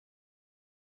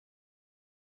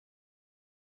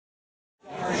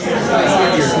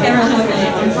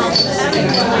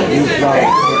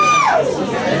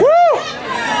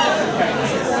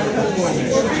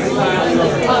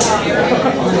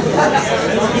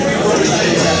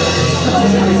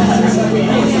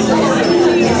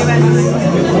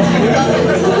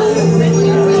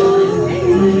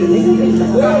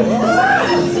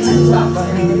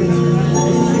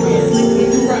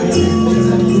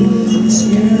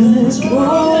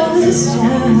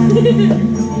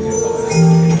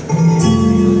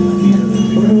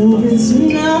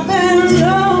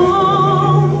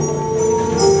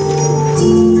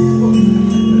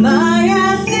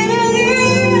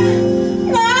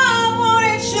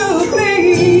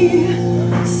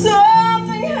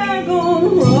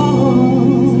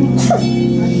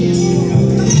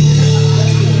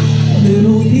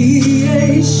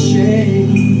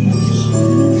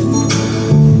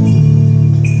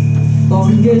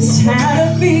August had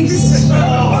a feast, itching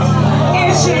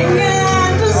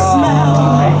at the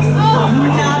smell,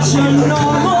 not your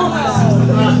normal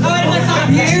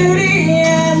beauty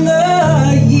and the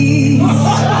yeast.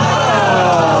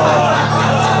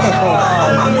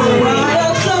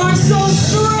 Products are so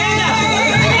strange,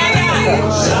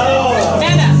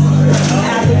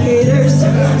 applicators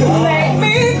make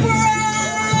me cry.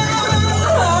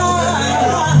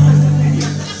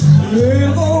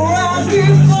 Never was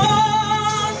before.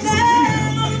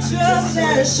 Just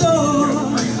as sure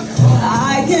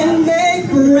I can make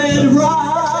bread right.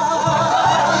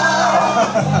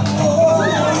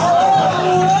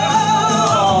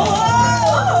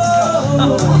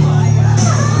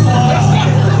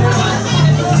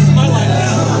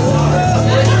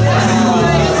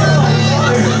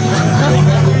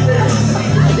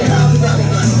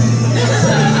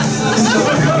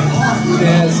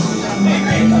 Yes.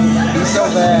 He's so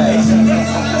bad.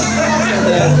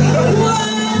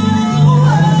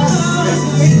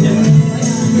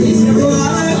 These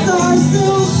products are so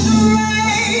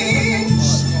strange.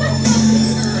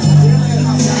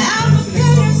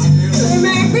 Applicators, they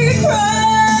make me cry.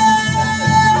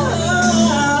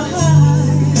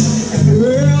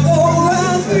 Never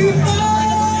was before.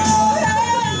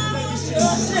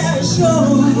 Just as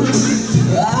sure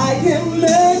I can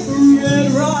make it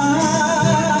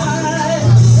right.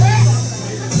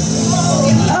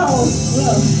 Oh,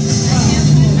 look.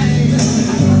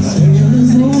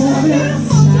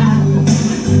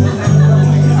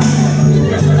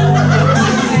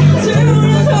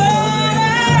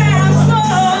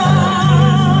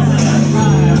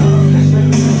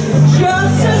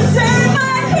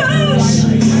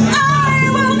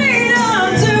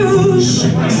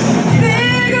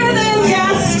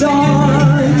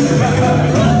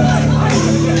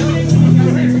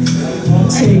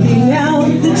 Taking out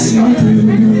the tube,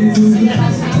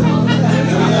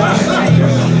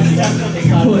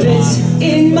 put it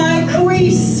in my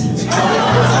crease.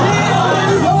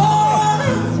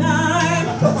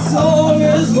 Soul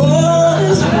is all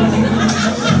this time,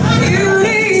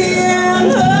 beauty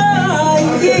and her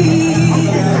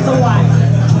yeast.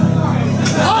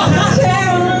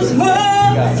 Terror's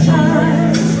all this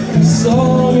time,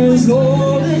 soul is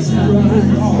all this time,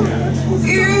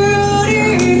 beauty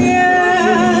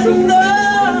and the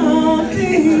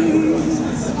peace.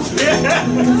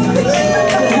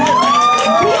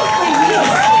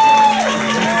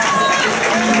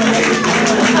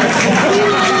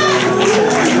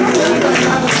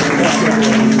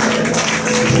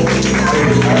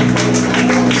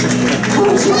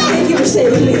 Thank you for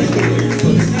saving me.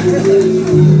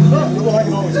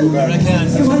 I can.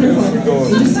 You're wonderful.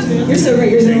 You're so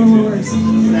great. You're the one words.